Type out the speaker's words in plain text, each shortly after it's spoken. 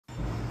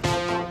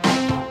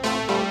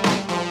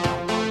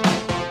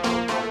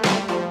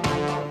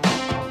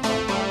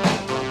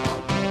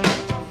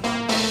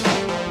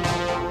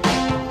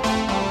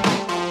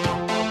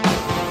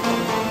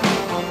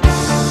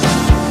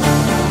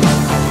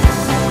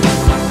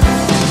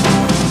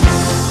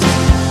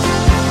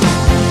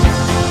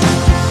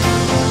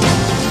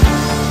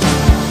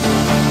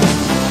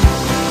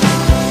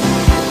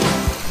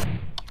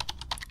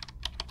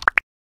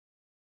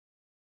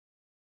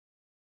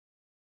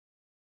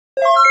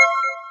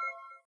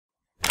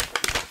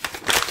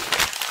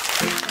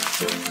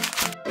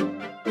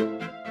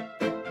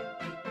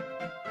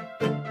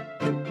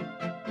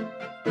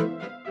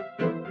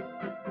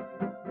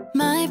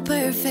My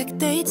perfect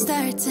date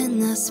starts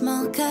in a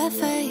small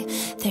cafe.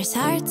 There's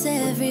hearts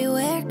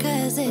everywhere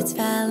cause it's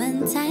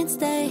Valentine's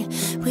Day.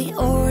 We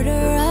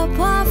order up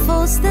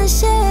waffles, then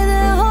share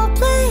the whole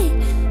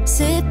plate.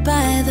 Sit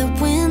by the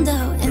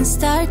window and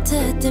start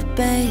to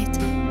debate.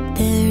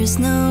 There's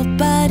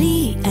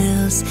nobody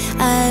else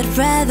I'd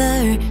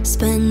rather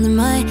spend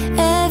my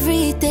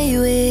everyday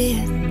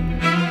with.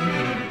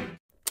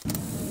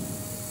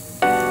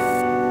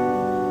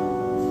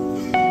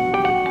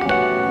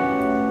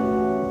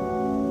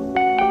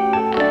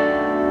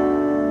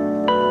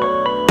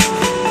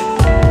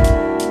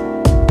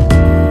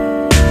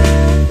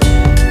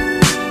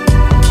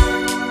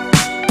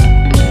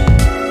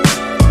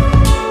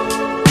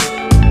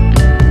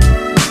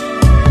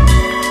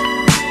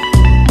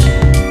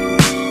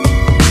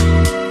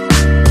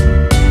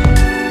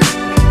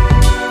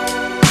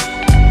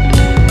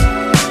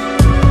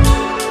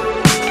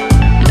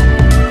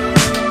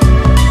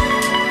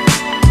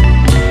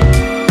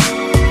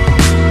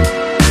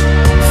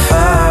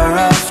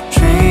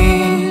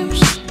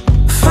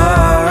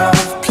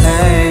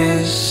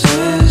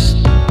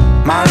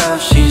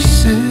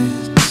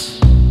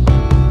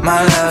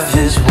 My love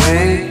is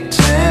waiting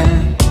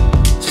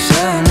to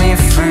set me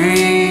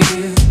free.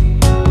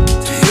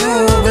 Do you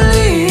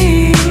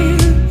believe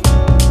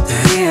the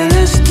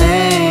realest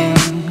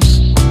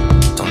things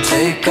don't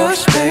take up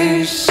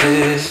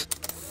spaces?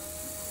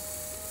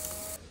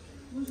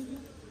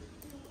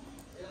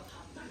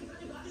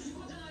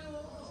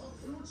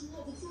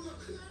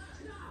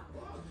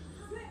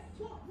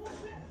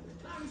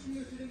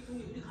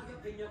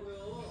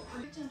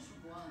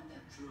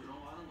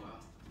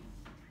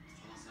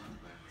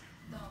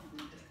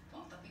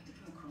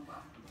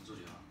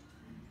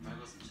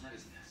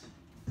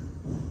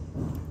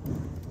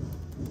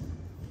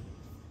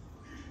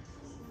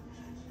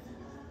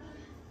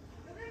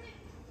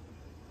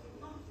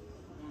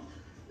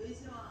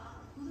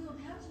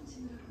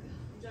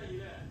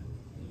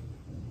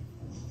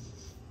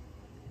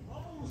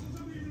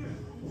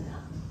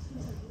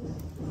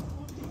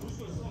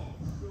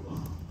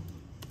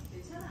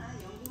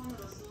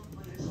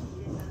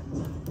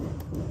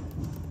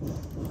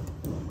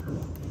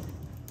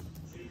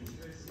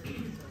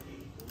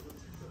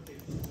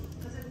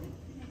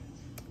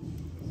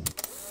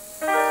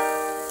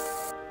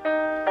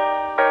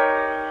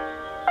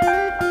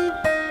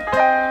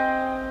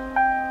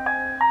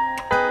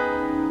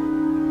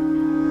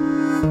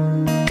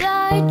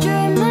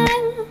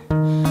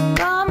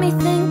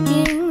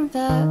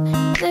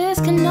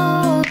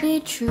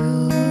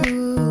 True.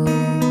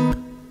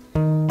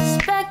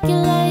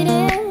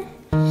 Speculating,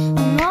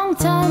 a long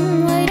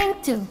time waiting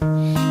to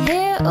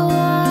hear a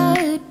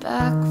word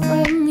back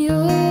from you.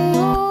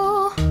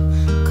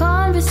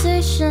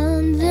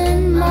 Conversations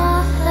in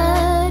my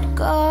head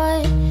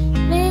got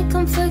me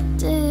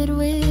conflicted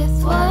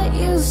with what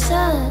you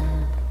said.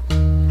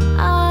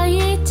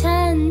 I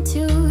tend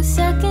to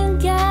second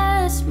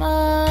guess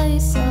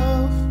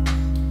myself,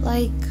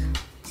 like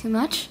too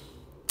much.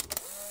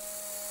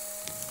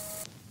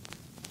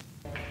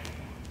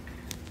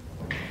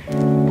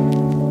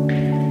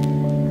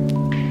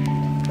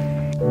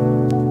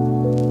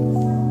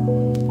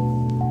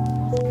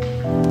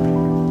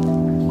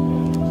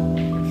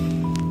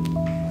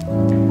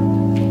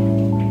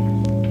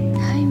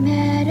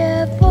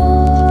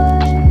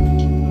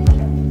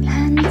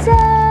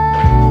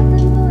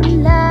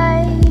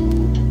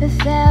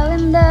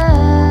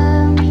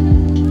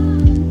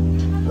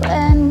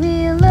 When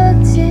we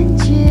looked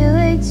into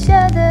each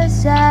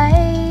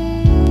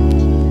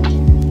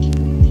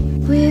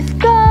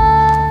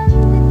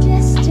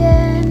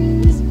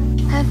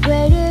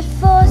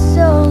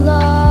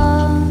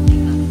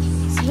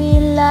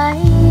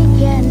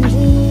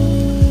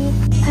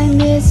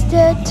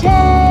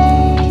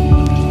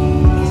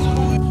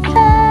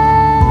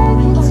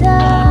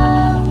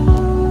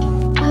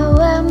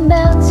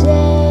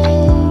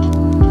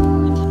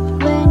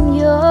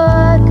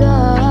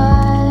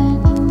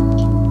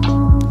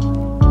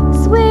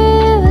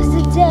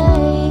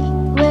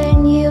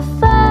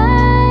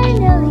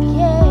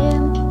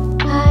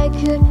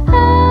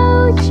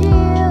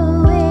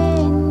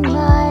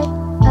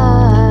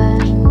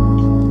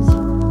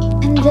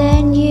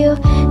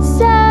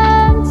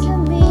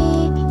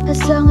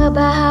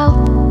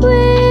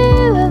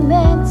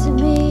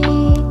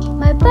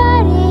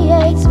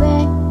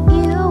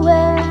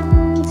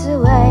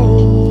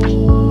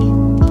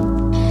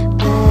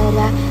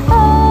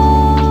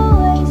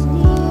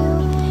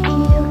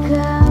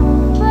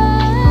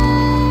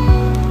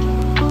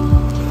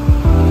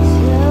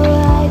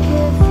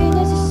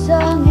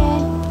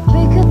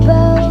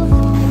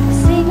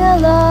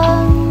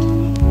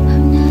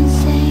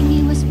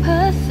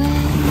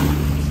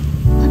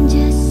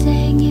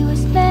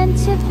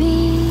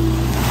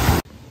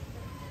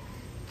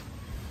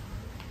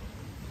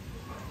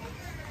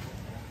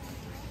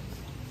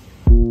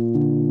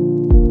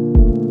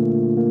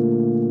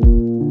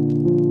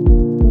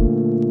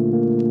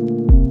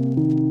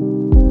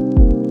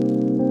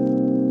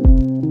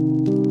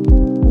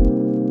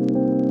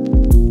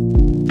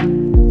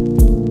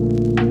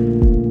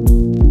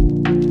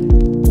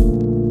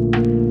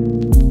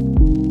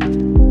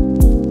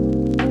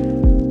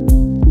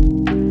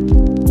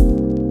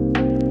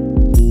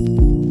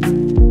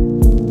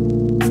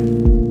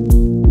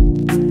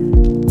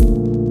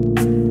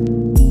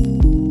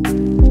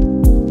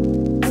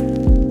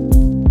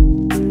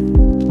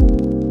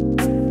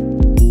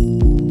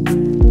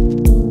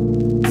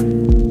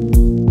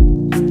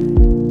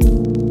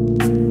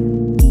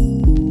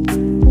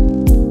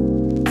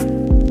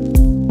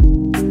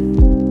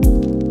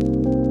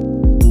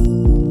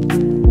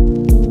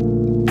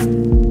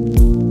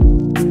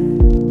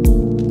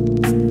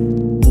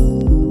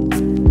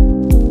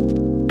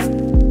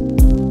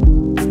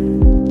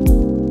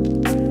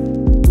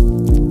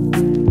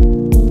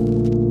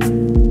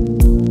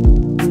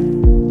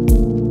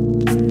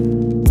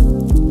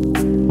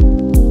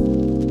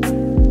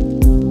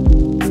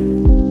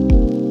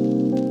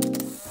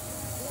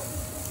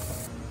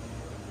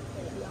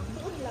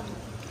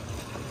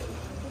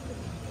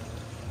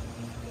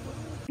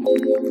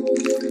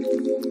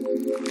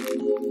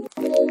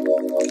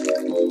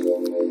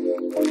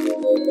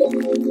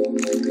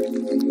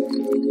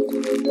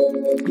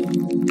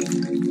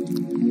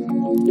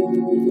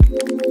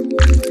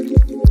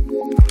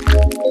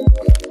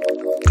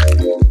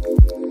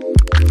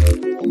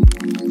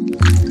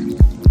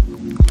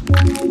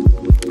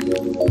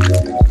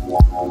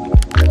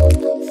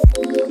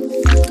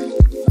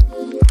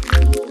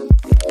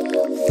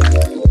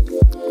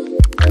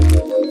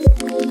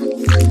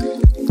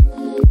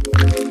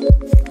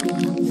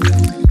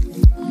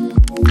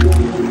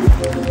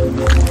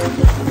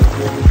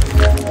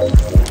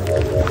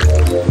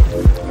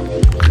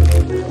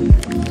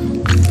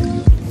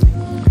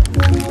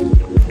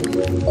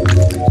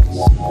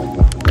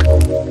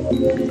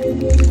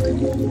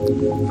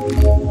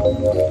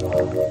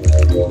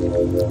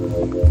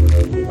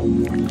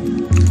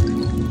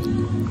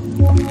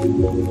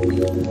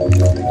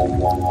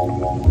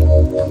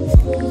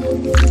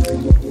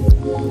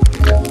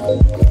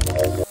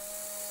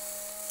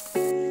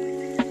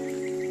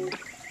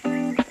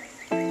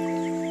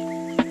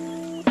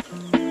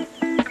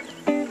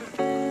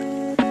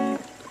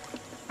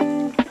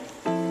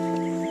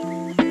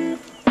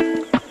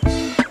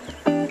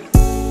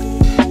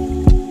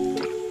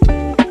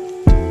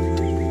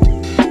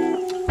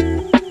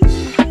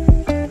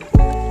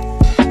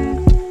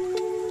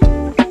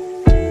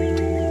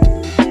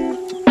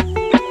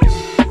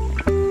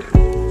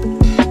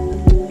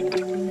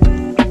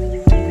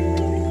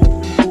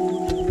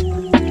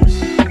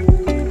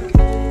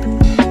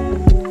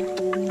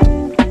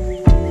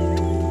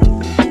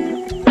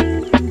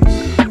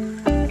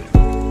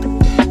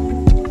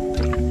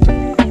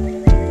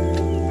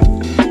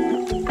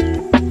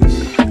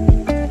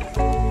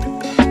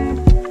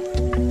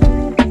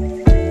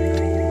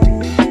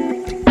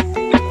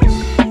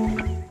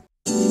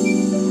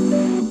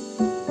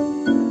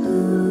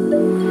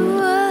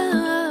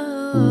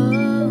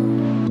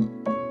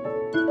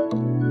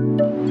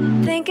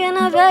Thinking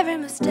of every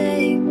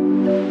mistake,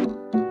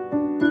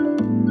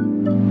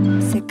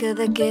 sick of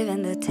the give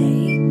and the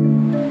take.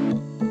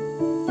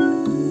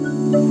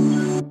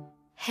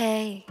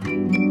 Hey,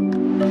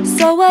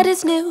 so what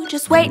is new?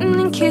 Just waiting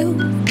in queue.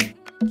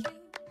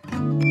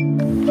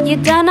 You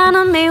done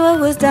on me what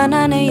was done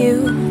on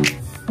you.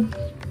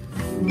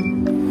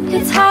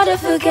 It's hard to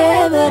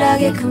forget, but I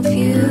get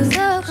confused.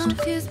 So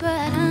confused, but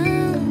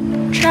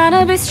I'm trying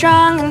to be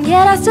strong and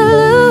yet I still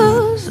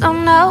lose. Oh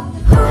no,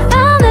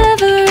 I'll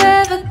never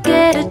ever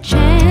get a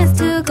chance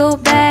to go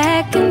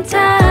back in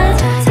time.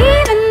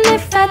 Even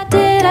if I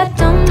did, I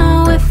don't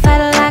know if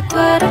I like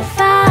what I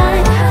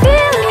find.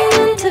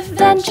 Feeling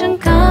intervention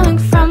coming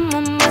from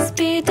what must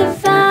be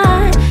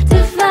divine,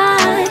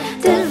 divine,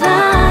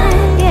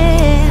 divine,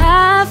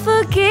 yeah. I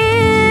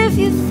forgive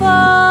you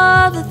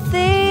for the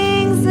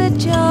things that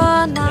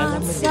you're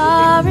not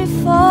sorry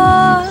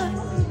for.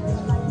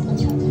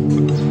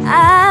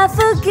 I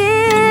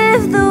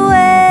forgive the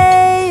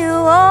way you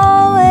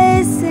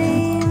always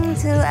seem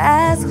to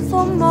ask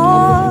for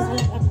more.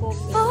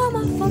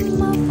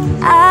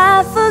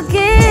 I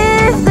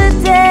forgive the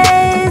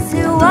days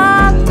you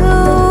walked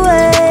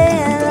away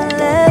and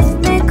left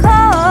me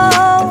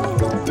cold.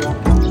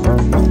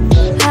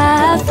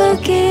 I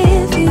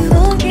forgive you,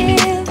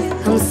 forgive you.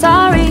 I'm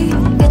sorry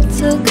it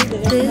took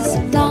this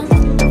long.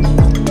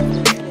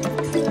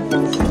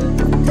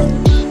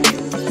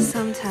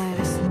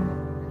 Sometimes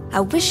I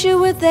wish you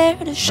were there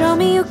to show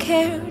me you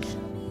cared.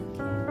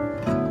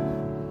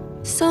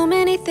 So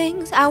many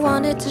things I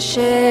wanted to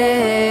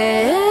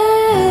share.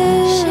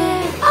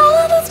 All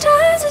of those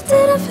times it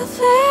didn't feel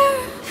fair.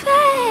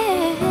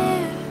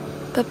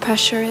 But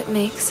pressure, it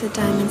makes a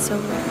diamond so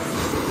rare.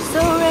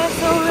 So rare,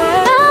 so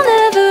rare. I'll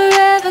never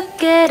ever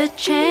get a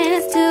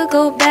chance to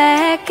go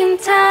back in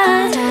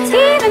time.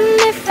 Even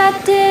if I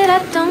did, I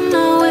don't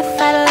know if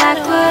I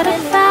like what I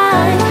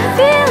find.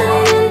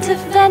 Feeling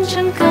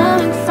intervention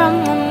coming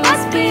from what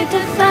must be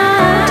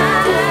divine,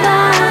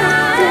 divine,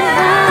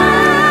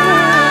 divine.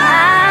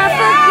 I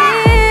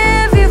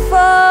forgive you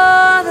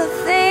for the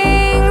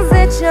things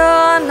that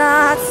you're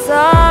not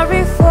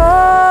sorry for.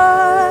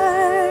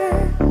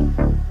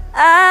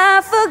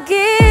 I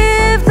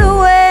forgive the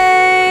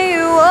way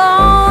you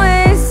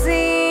always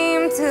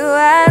seem to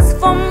ask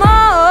for more.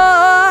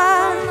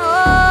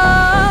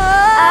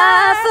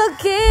 I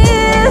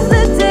forgive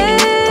the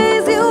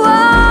days you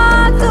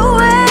walked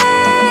away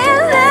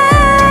and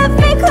left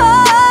me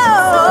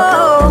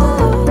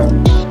cold.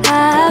 I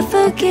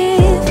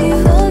forgive you,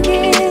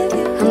 forgive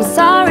you. I'm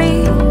sorry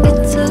it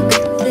took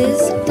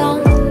this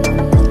long.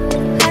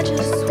 I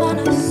just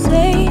wanna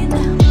say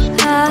now,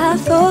 I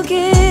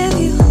forgive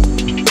you.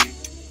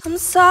 I'm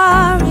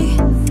sorry,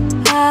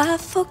 I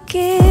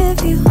forgive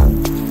you.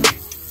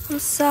 I'm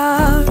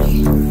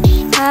sorry,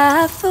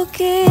 I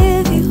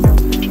forgive you.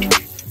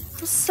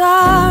 I'm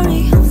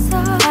sorry,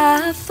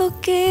 I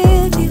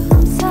forgive you.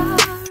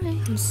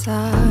 I'm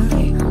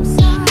sorry,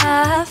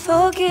 I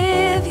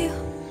forgive you.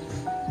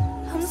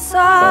 I'm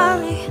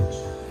sorry,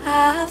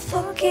 I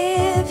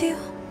forgive you.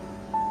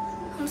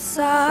 I'm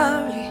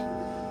sorry,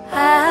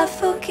 I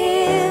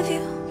forgive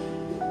you.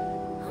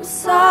 I'm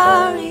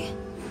sorry.